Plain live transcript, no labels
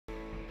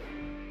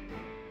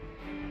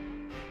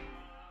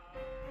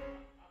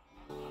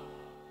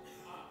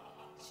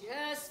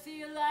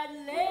feel that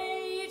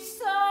late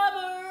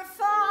summer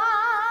fire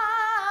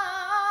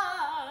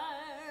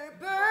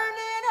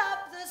burning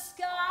up the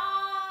sky.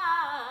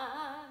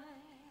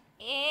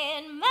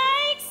 It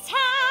makes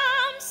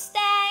time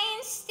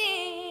stand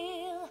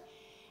still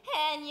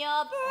and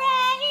your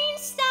brain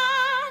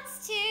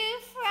starts to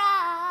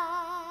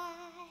fry.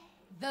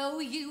 Though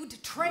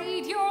you'd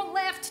trade your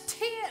left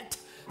tit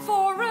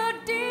for a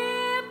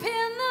dip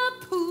in the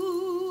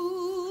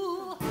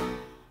pool,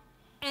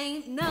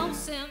 ain't no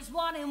sense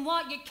wanting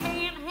what you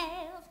can't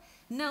have,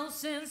 no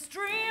sense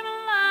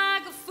dreaming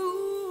like a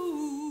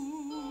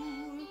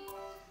fool.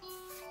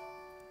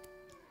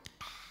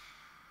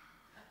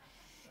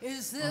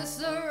 Is this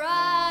the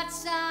right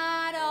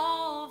side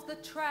of the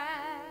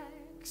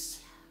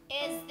tracks?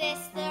 Is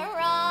this the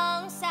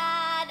wrong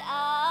side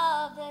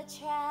of the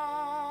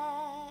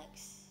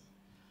tracks?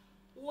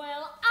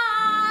 Well,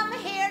 I'm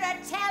here to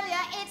tell you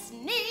it's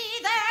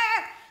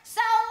neither.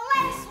 So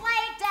let's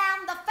lay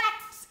down the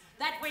facts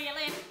that we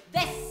live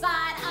this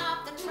side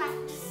of the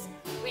tracks.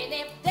 We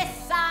live this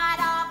side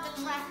of the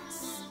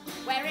tracks,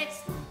 where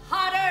it's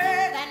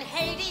hotter than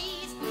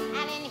Hades,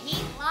 and in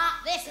heat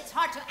like this it's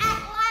hard to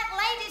act like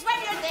ladies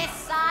when you're this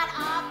side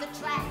of the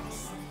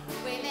tracks.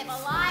 We live a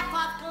life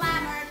of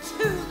glamour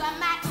to the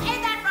max.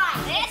 Ain't that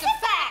right? It's a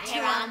fact.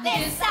 You're on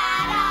this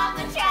side of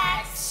the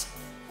tracks.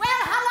 Well,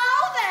 hello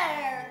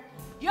there.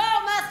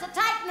 Y'all must have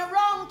taken the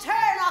wrong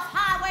turn off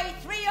Highway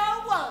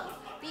 301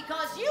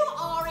 because you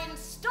are in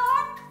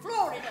Stark,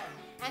 Florida,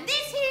 and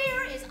this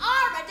here is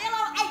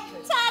Armadillo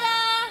Acres.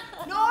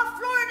 Ta-da! North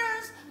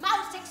Florida's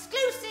most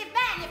exclusive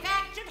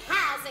manufactured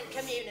housing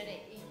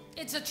community.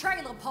 It's a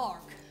trailer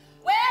park.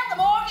 Well, the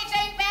mortgage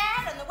ain't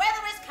bad and the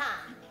weather is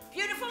kind.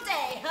 Beautiful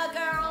day, huh,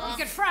 girls? You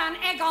could fry an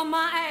egg on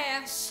my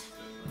ass.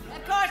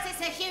 Of course, it's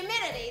the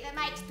humidity that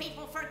makes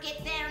people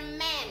forget their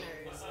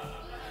manners.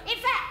 In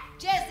fact,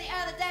 just the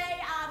other day,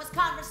 I was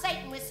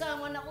conversating with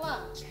someone at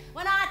lunch.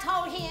 When I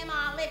told him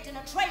I lived in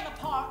a trailer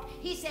park,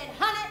 he said,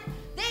 honey,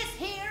 this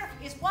here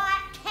is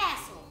White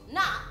Castle,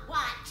 not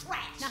white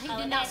trash. Now, he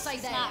did not say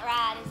that. That's not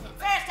right, is it?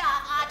 First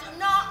off, I do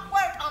not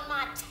work on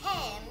my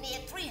tan near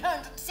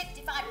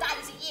 365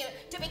 days a year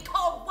to be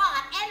called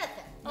white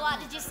anything. What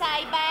did you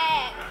say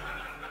back?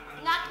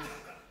 Nothing.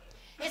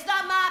 It's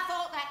not my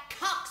fault that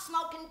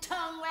cock-smoking,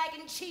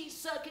 tongue-wagging,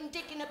 cheese-sucking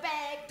dick in a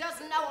bag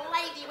doesn't know a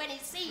lady when he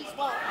sees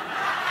one.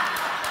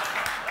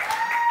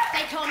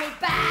 They call me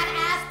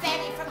Badass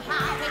Betty from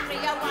Highway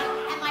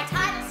 301, and my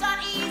title's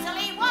not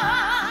easily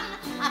won.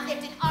 I've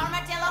lived in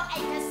Armadillo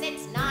Acres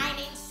since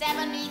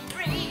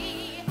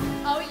 1973.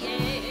 Oh,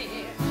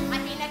 yeah.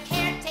 I've been a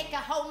caretaker,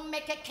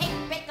 homemaker, cake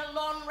baker,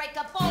 lawn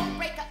raker, bone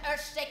breaker,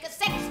 earth shaker,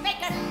 sex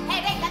baker,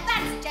 headache, and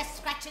that's just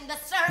scratching the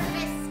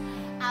surface.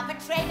 I've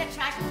betrayed a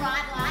trash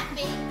bride like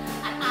me,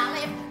 and I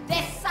live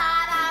this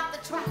side of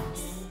the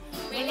tracks.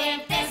 We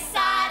live this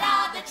side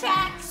of the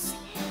tracks.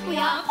 We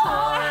are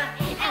poor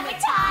and we're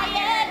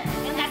tired,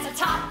 and that's the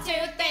top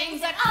two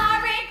things that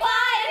are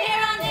required here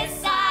on this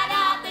side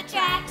of the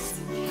tracks.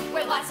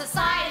 With what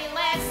society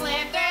lets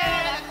slip through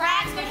the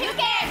cracks, but who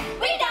cares?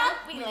 We don't.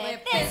 We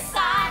live this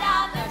side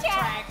of the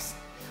tracks.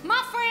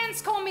 My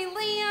friends call me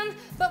Lynn,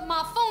 but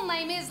my full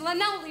name is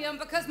Linoleum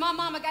because my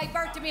mama gave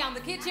birth to me on the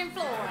kitchen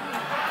floor.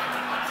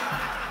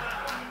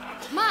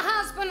 My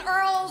husband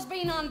Earl's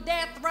been on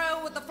death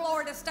row with the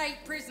Florida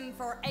State Prison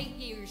for 8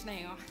 years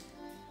now.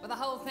 Well, the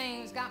whole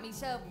thing's got me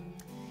so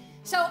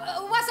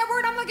what's that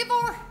word I'm looking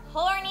for?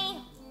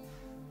 Horny.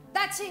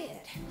 That's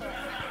it.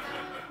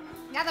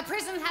 Now, the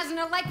prison has an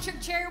electric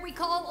chair we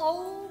call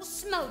Old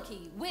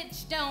Smoky,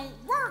 which don't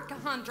work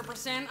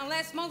 100%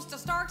 unless most of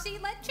Stark's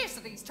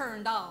electricity's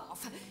turned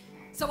off.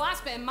 So I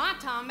spend my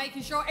time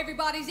making sure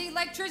everybody's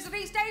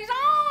electricity stays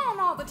on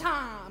all the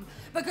time,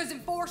 because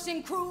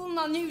enforcing cruel and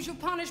unusual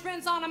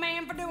punishments on a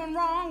man for doing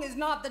wrong is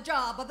not the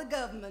job of the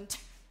government.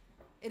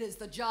 It is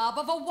the job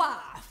of a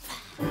wife.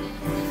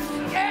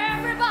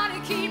 Everybody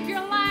keep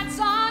your lights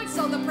on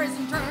so the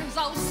prison turns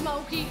Old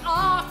Smoky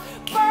off.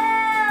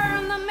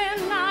 Burn the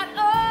midnight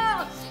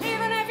oil,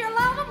 even if your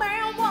lover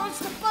man wants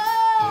to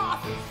fall.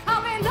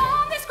 I've been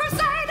on this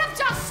crusade of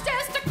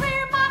justice to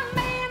clear my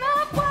man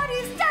of what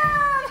he's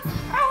done.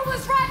 Earl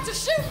was right to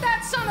shoot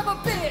that son of a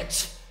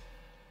bitch.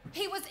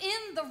 He was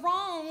in the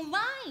wrong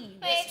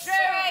lane. It's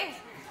true.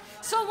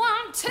 So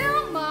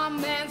until my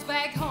man's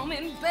back home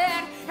in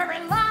bed, every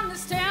line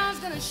this town's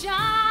gonna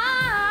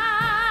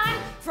shine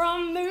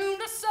from noon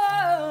to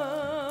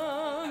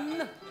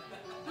sun.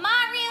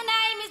 My real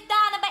name is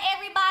Donna, but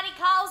everybody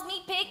calls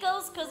me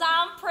Pickles because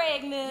I'm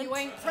pregnant. You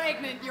ain't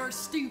pregnant, you're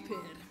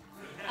stupid.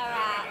 All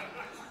right,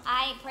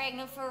 I ain't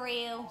pregnant for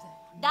real.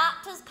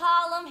 Doctors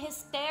call them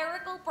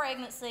hysterical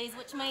pregnancies,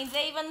 which means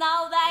even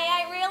though they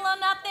ain't real or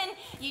nothing,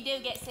 you do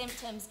get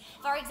symptoms.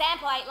 For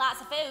example, I eat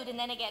lots of food and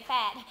then I get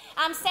fat.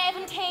 I'm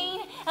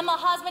 17 and my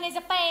husband is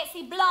a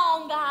fancy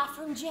blonde guy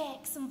from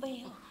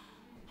Jacksonville.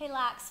 He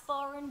likes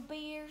foreign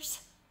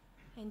beers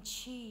and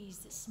cheese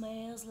that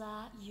smells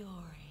like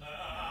urine.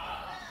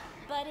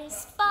 But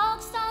his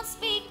folks don't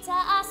speak to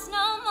us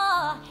no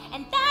more,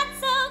 and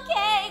that's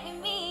okay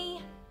with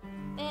me.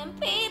 Them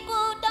people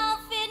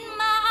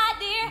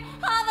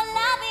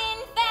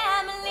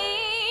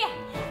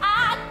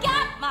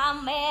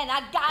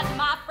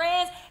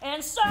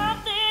there's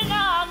something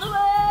on the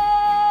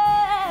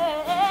way.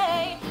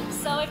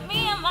 So if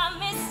me and my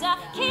mister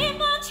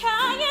keep on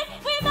trying,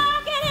 we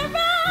might get it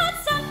right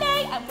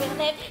someday. And we'll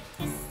live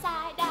this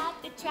side of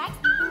the tracks.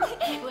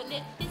 We'll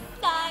live this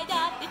side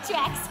of the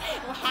tracks.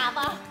 We'll have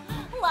a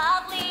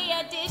lovely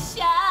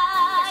addition.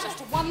 There's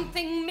just one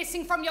thing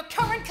missing from your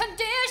current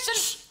condition.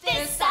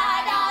 This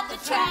side of the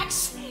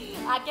tracks.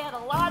 I get a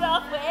lot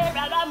of wear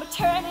out of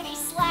maternity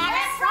slacks.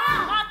 Where's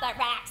from? Not the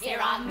racks.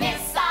 You're on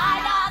this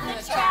side of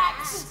the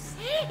tracks.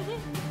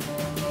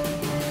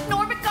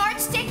 Norbert Guard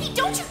Sticky,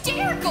 don't you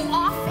dare go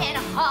off in a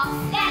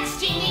huff.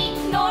 That's Jeannie,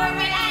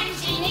 Norbert and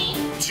Jeannie.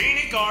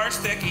 Jeannie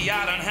Garsticky,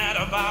 I done had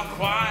about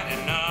quite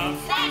enough.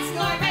 That's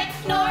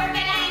Norbert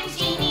and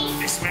Jeannie.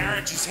 This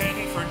marriage is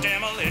heading for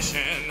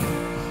demolition.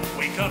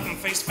 Wake up and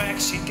face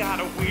facts, she got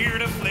a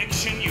weird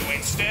affliction. You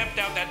ain't stepped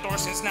out that door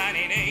since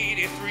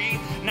 1983.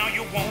 Now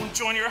you won't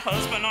join your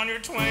husband on your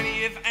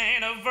 20th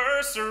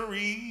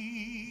anniversary.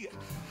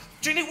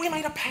 Jeannie, we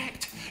made a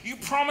pact. You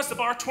promised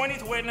about our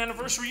 20th wedding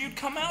anniversary you'd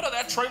come out of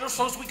that trailer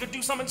so we could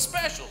do something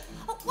special.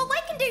 Oh, well, we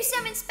can do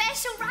something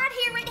special right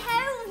here at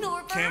home,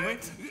 Norbert. Can we?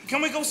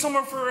 Can we go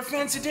somewhere for a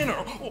fancy dinner?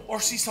 Or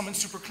see something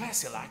super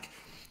classy like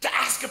the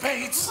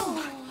Escapades?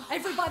 Oh,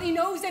 everybody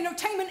knows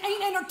entertainment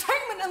ain't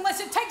entertainment unless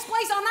it takes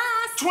place on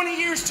ice. 20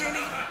 years,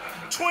 Jeannie.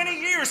 20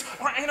 years.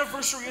 Our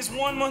anniversary is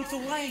 1 month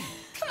away.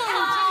 Come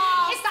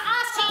on, It's the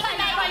ice cream,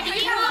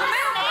 baby. you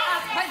remember?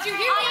 But you All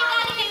you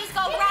gotta do is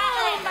go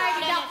right.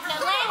 baby, No, let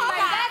baby,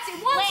 right. that's it.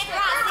 One Let step.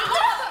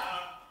 right.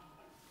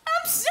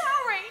 I'm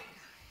sorry.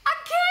 I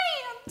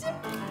can't.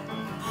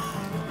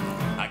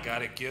 I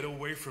gotta get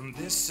away from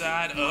this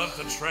side of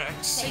the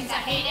tracks. Things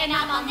are heating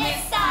up on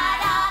this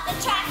side of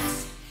the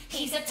tracks.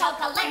 He's a toll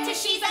collector,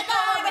 she's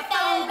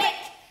agoraphobic.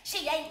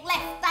 She ain't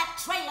left that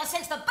trailer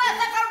since the birth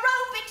of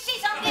aerobic.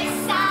 She's on this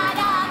side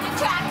of the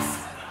tracks.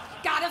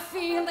 Got a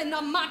feeling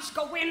not much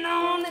going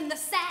on in the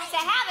sack. To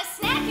have a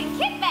snack and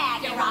kick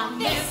back. You're on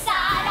this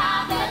side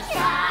of the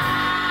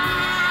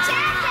tracks.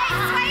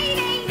 Jackie's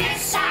waiting.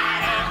 This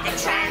side of the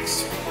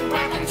tracks.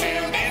 Welcome to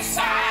this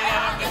side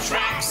of the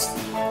tracks.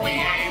 We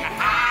ain't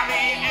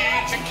highly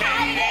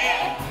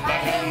educated, but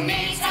who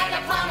needs a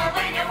diploma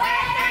when you're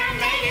wearing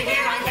lady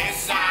here on this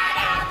side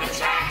of the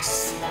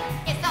tracks?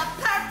 It's the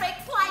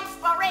perfect place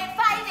for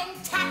evading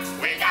tax.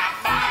 We got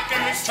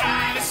bikers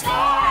trying to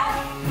score,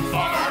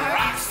 former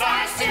rock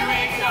stars to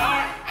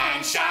ignore,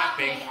 and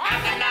shopping at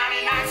the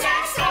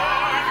 99-cent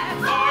store.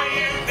 For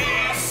you,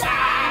 this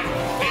side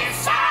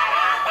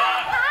of the...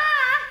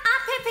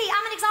 I'm Pippi.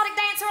 I'm an exotic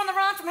dancer on the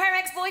run from her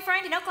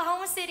ex-boyfriend in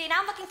Oklahoma City, and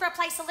I'm looking for a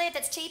place to live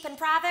that's cheap and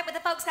private, where the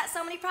folks got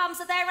so many problems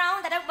of their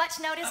own they don't much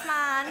notice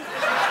mine.